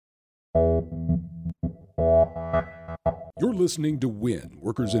You're listening to WIN,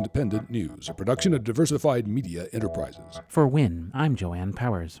 Workers Independent News, a production of Diversified Media Enterprises. For WIN, I'm Joanne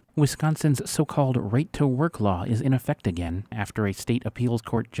Powers. Wisconsin's so-called right-to-work law is in effect again after a state appeals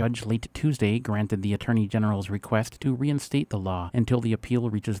court judge late Tuesday granted the Attorney General's request to reinstate the law until the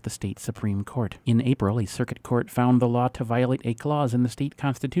appeal reaches the state Supreme Court. In April, a circuit court found the law to violate a clause in the state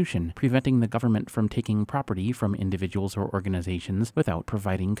constitution, preventing the government from taking property from individuals or organizations without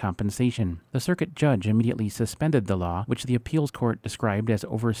providing compensation. The circuit judge immediately suspended the law, which the appeals court described as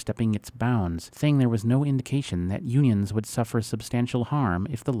overstepping its bounds, saying there was no indication that unions would suffer substantial harm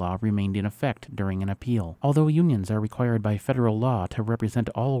if the law remained in effect during an appeal. Although unions are required by federal law to represent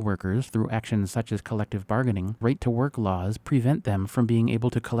all workers through actions such as collective bargaining, right-to-work laws prevent them from being able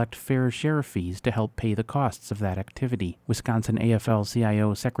to collect fair share fees to help pay the costs of that activity. Wisconsin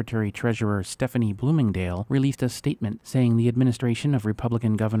AFL-CIO Secretary-Treasurer Stephanie Bloomingdale released a statement saying the administration of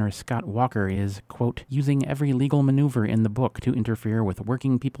Republican Governor Scott Walker is, quote, using every legal maneuver in the book to interfere with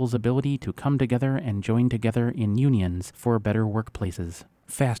working people's ability to come together and join together in unions for better workplaces.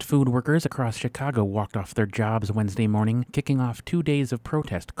 Fast food workers across Chicago walked off their jobs Wednesday morning, kicking off 2 days of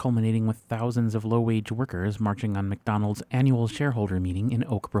protest culminating with thousands of low-wage workers marching on McDonald's annual shareholder meeting in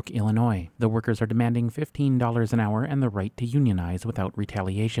Oak Brook, Illinois. The workers are demanding $15 an hour and the right to unionize without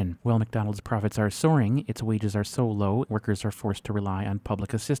retaliation. While McDonald's profits are soaring, its wages are so low, workers are forced to rely on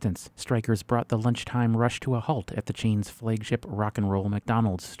public assistance. Strikers brought the lunchtime rush to a halt at the chain's flagship rock and roll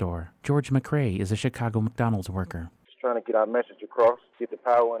McDonald's store. George McRae is a Chicago McDonald's worker. Trying to get our message across, get the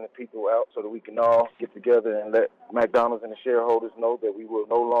power and the people out so that we can all get together and let McDonald's and the shareholders know that we will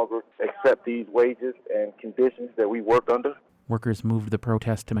no longer accept these wages and conditions that we work under. Workers moved the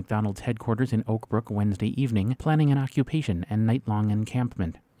protest to McDonald's headquarters in Oak Brook Wednesday evening, planning an occupation and night-long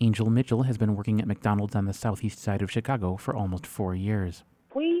encampment. Angel Mitchell has been working at McDonald's on the southeast side of Chicago for almost 4 years.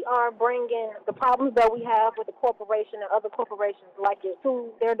 We are bringing the problems that we have with the corporation and other corporations like it to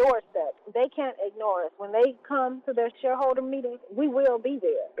their doorstep. They can't ignore us. When they come to their shareholder meetings, we will be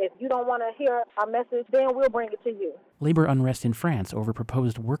there. If you don't want to hear our message, then we'll bring it to you. Labor unrest in France over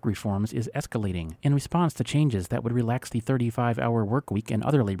proposed work reforms is escalating. In response to changes that would relax the 35-hour workweek and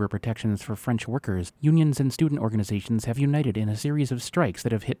other labor protections for French workers, unions and student organizations have united in a series of strikes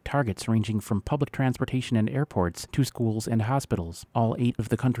that have hit targets ranging from public transportation and airports to schools and hospitals. All 8 of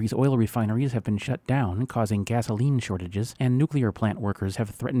the country's oil refineries have been shut down, causing gasoline shortages, and nuclear plant workers have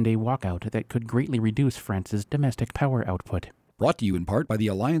threatened a walkout that could greatly reduce France's domestic power output. Brought to you in part by the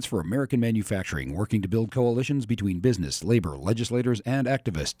Alliance for American Manufacturing, working to build coalitions between business, labor, legislators, and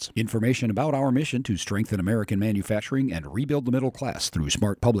activists. Information about our mission to strengthen American manufacturing and rebuild the middle class through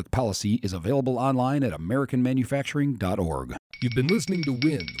smart public policy is available online at americanmanufacturing.org. You've been listening to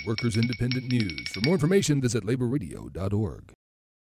WIN, Workers Independent News. For more information, visit laborradio.org.